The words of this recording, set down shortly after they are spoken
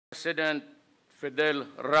President Fidel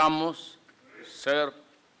Ramos, Sir,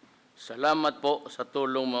 salamat po sa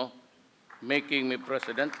tulong mo making me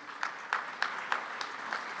President.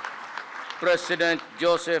 President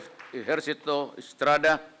Joseph Ejercito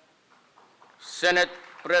Estrada,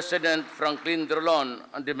 Senate President Franklin Drilon,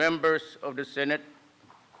 and the members of the Senate,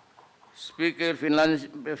 Speaker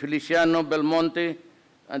Feliciano Belmonte,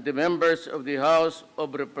 and the members of the House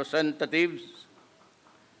of Representatives,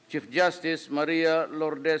 Chief Justice Maria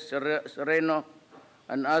Lourdes Sereno,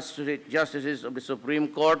 and Associate Justices of the Supreme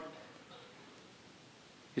Court,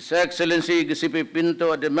 His Excellency Giuseppe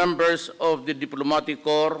Pinto, and the members of the Diplomatic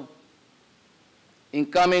Corps,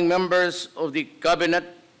 incoming members of the Cabinet,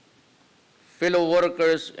 fellow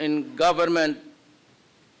workers in government,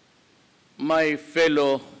 my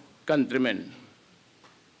fellow countrymen.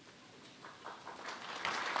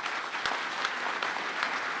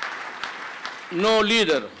 No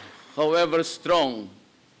leader, however strong,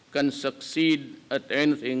 can succeed at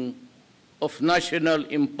anything of national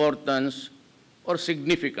importance or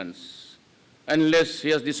significance unless he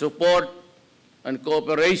has the support and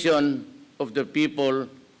cooperation of the people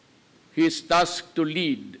he is tasked to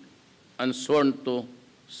lead and sworn to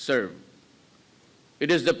serve. It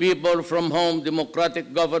is the people from whom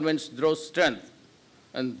democratic governments draw strength,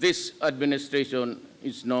 and this administration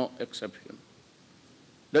is no exception.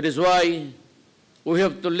 That is why we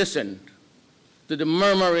have to listen to the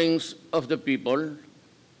murmurings of the people,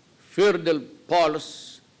 fear their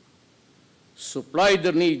pulse, supply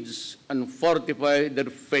their needs, and fortify their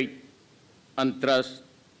faith and trust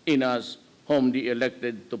in us whom they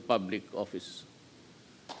elected to public office.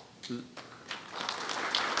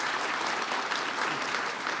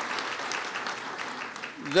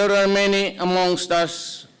 There are many amongst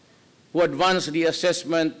us who advance the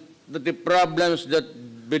assessment that the problems that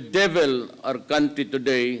bedevil our country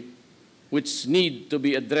today, which need to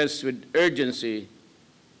be addressed with urgency,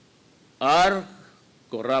 are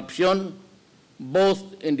corruption,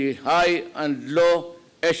 both in the high and low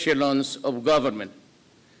echelons of government,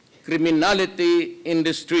 criminality in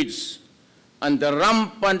the streets, and the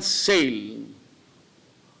rampant sale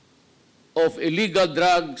of illegal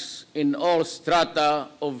drugs in all strata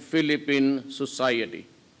of Philippine society,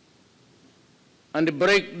 and the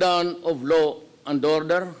breakdown of law and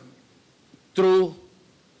order, true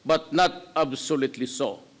but not absolutely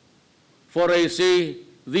so. For I see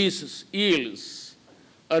these ills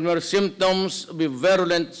are mere symptoms of a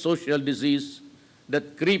virulent social disease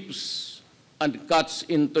that creeps and cuts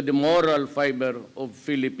into the moral fiber of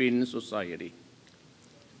Philippine society.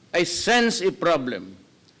 I sense a problem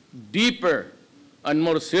deeper and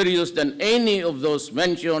more serious than any of those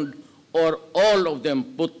mentioned or all of them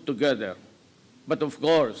put together. But of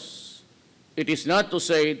course, it is not to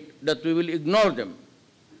say that we will ignore them,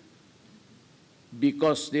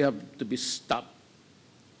 because they have to be stopped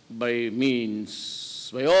by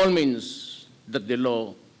all means that the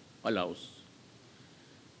law allows.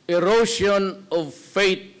 Erosion of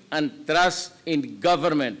faith and trust in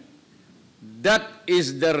government, that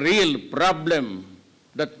is the real problem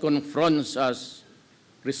that confronts us.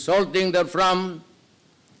 Resulting therefrom,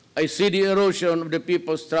 I see the erosion of the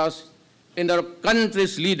people's trust in our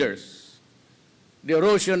country's leaders, the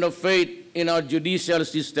erosion of faith in our judicial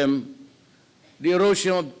system, the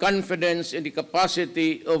erosion of confidence in the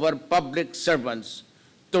capacity of our public servants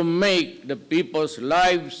to make the people's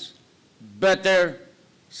lives better,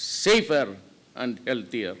 safer, and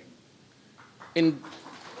healthier.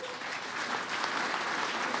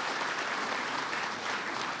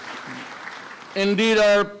 Indeed,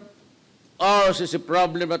 ours is a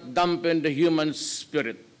problem that dampens the human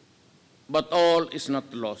spirit, but all is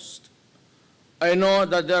not lost. I know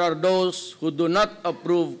that there are those who do not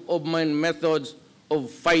approve of my methods of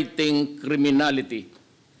fighting criminality,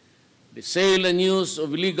 the sale and use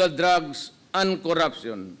of illegal drugs and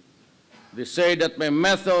corruption. They say that my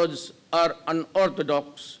methods are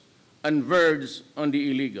unorthodox and verge on the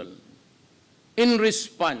illegal. In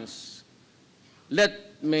response,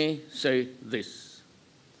 let me say this.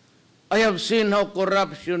 I have seen how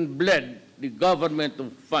corruption bled the government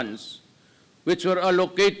of funds which were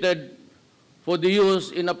allocated for the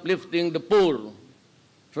use in uplifting the poor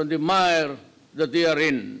from the mire that they are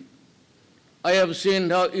in. I have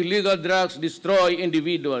seen how illegal drugs destroy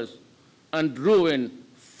individuals and ruin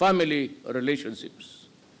family relationships.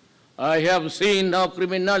 I have seen how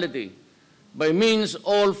criminality, by means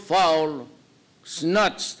all foul,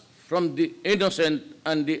 snatched from the innocent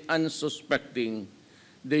and the unsuspecting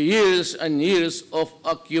the years and years of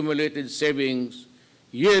accumulated savings,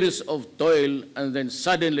 years of toil, and then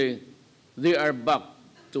suddenly they are back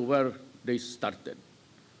to where they started.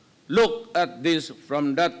 look at this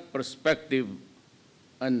from that perspective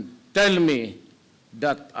and tell me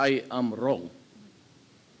that I am wrong.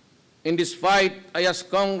 In this fight, I ask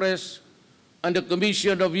Congress and the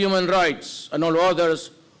Commission of Human Rights and all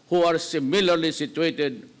others who are similarly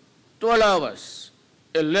situated to allow us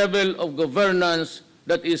a level of governance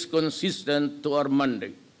that is consistent to our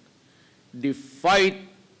mandate. The fight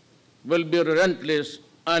will be relentless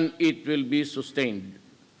and it will be sustained.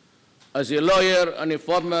 As a lawyer and a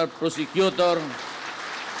former prosecutor,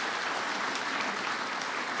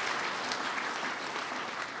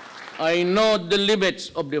 I know the limits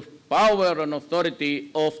of the power and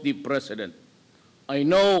authority of the President. I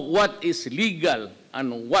know what is legal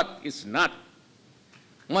and what is not.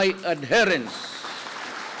 My adherence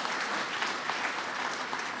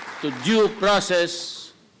to due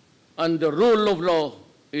process and the rule of law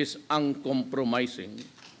is uncompromising.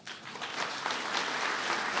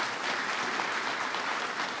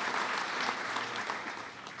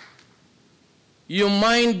 You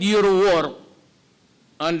mind your work,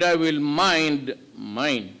 and I will mind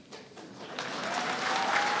mine.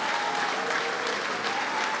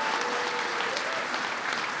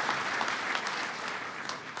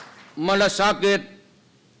 Malasakit,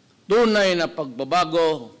 tunay na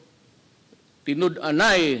pagbabago,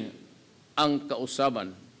 tinud-anay ang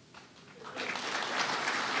kausaban.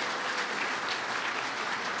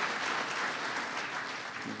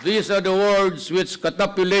 These are the words which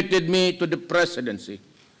catapulted me to the presidency.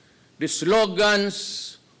 The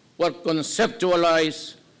slogans were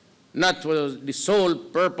conceptualized not for the sole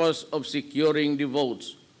purpose of securing the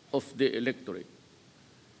votes of the electorate.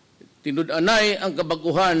 Tinud-anay ang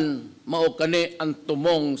kabaguhan, mao kani ang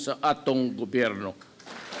tumong sa atong gobyerno.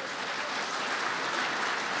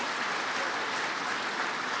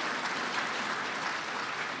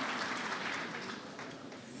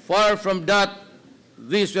 Far from that,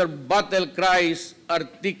 these were battle cries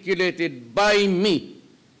articulated by me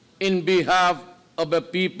in behalf of a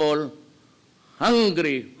people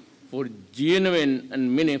hungry for genuine and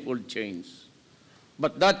meaningful change.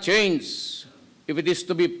 But that change, if it is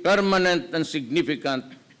to be permanent and significant,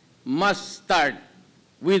 must start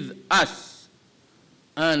with us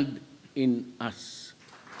and in us.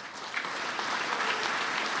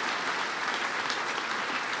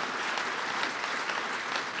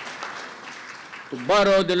 To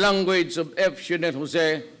borrow the language of F. Shinel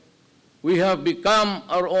Jose, we have become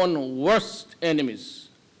our own worst enemies,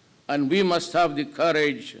 and we must have the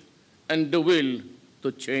courage and the will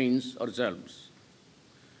to change ourselves.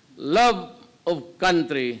 Love of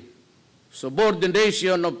country,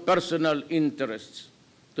 subordination of personal interests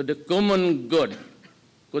to the common good,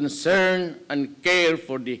 concern and care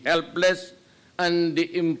for the helpless and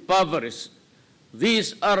the impoverished.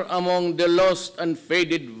 These are among the lost and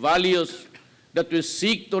faded values that we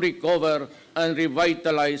seek to recover and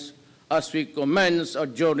revitalize as we commence our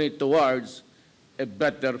journey towards a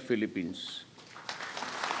better Philippines.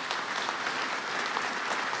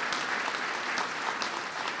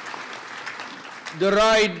 The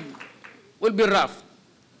ride will be rough,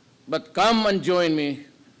 but come and join me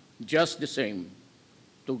just the same.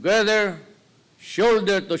 Together,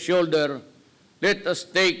 shoulder to shoulder, let us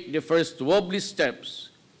take the first wobbly steps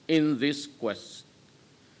in this quest.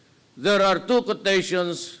 There are two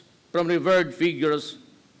quotations from revered figures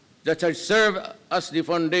that shall serve as the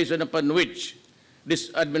foundation upon which this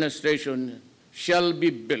administration shall be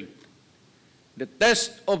built. The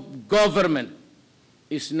test of government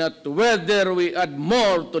is not whether we add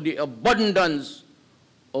more to the abundance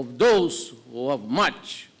of those who have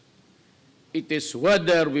much. It is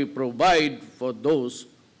whether we provide for those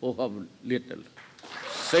who have little,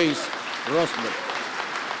 says Roosevelt.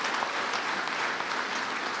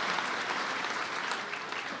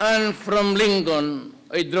 And from Lincoln,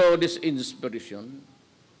 I draw this inspiration.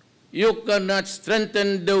 You cannot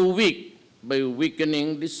strengthen the weak by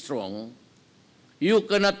weakening the strong. You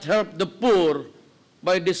cannot help the poor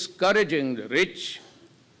by discouraging the rich.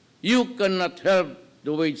 You cannot help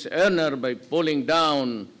the wage earner by pulling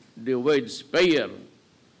down the wage payer.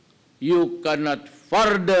 You cannot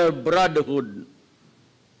further brotherhood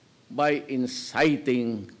by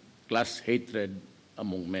inciting class hatred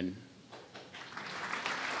among men.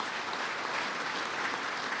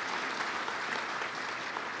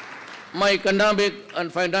 My economic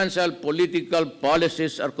and financial political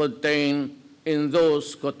policies are contained in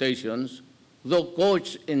those quotations, though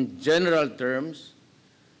couched in general terms.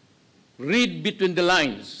 Read between the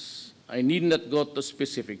lines. I need not go to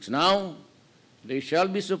specifics now. They shall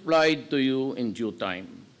be supplied to you in due time.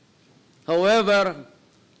 However,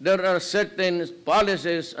 there are certain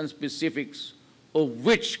policies and specifics of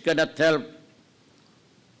which cannot help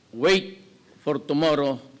wait for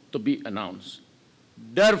tomorrow to be announced.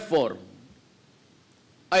 Therefore,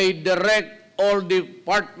 I direct all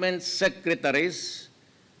department secretaries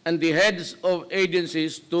and the heads of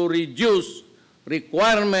agencies to reduce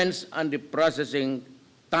requirements and the processing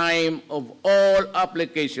time of all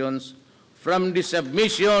applications from the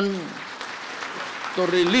submission to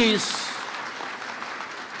release.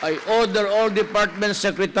 I order all department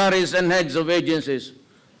secretaries and heads of agencies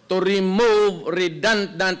to remove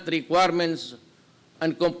redundant requirements,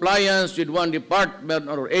 and compliance with one department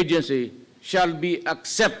or agency shall be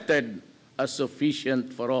accepted as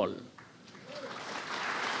sufficient for all.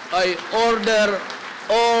 I order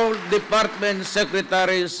all department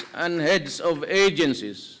secretaries and heads of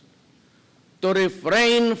agencies to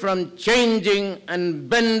refrain from changing and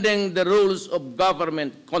bending the rules of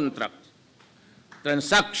government contracts,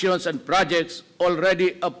 transactions, and projects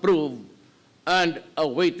already approved and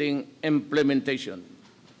awaiting implementation.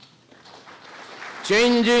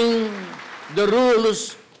 Changing the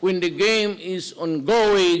rules when the game is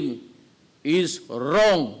ongoing is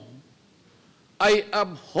wrong. I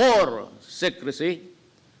abhor secrecy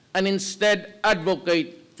and instead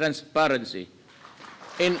advocate transparency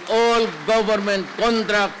in all government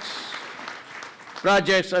contracts,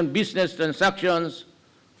 projects, and business transactions,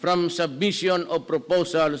 from submission of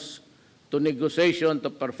proposals to negotiation to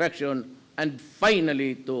perfection and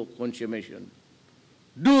finally to consummation.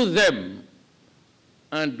 Do them,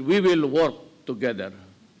 and we will work together.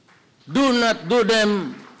 Do not do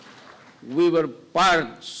them, we will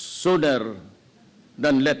part sooner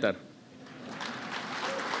than later.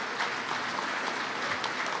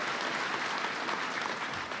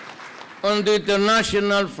 On the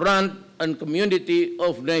international front and community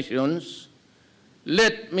of nations,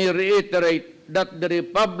 let me reiterate that the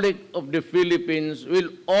Republic of the Philippines will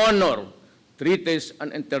honor treaties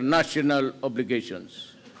and international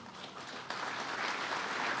obligations.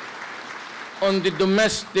 On the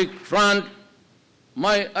domestic front,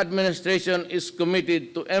 my administration is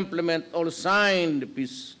committed to implement all signed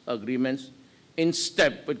peace agreements in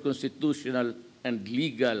step with constitutional and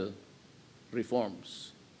legal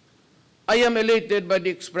reforms. I am elated by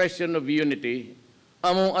the expression of unity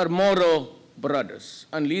among our Moro brothers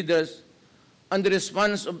and leaders and the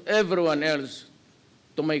response of everyone else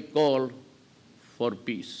to my call for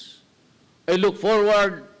peace. I look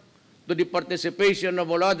forward to the participation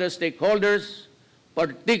of all other stakeholders,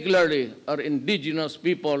 particularly our indigenous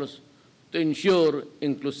peoples, to ensure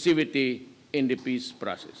inclusivity in the peace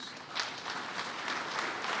process.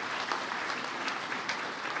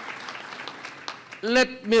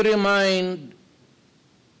 Let me remind,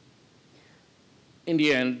 in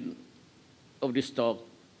the end of this talk,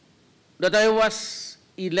 that I was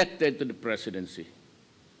elected to the presidency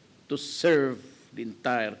to serve the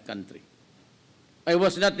entire country. I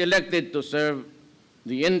was not elected to serve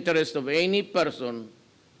the interest of any person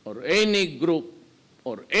or any group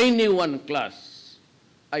or any one class.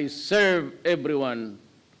 I serve everyone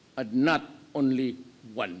and not only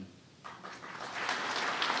one.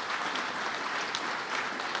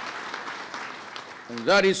 And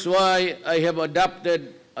that is why I have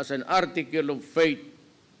adopted as an article of faith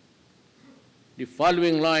the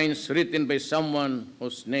following lines written by someone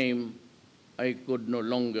whose name I could no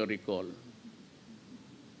longer recall.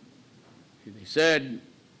 He said,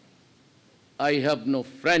 "I have no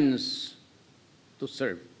friends to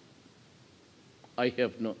serve. I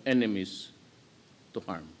have no enemies to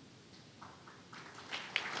harm."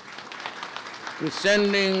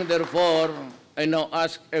 Descending, therefore, I now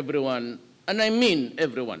ask everyone, and I mean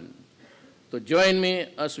everyone, to join me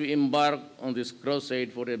as we embark on this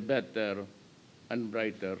crusade for a better and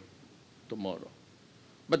brighter tomorrow.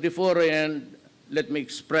 But before I end, let me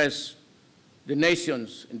express the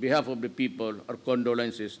nations, in behalf of the people, our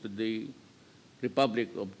condolences to the Republic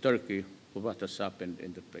of Turkey for what has happened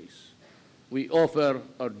in the place. We offer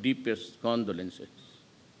our deepest condolences.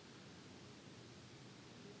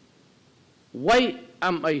 Why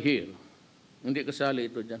am I here? Hindi kasali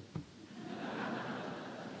ito dyan.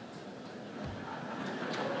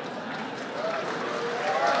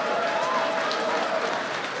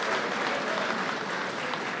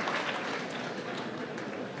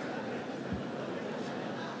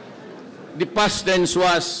 The past tense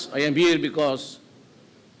was, I am here because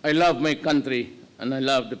I love my country and I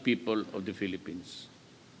love the people of the Philippines.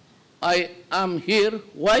 I am here,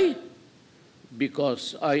 why?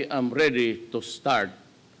 Because I am ready to start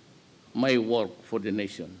my work for the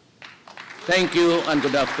nation. Thank you and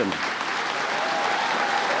good afternoon.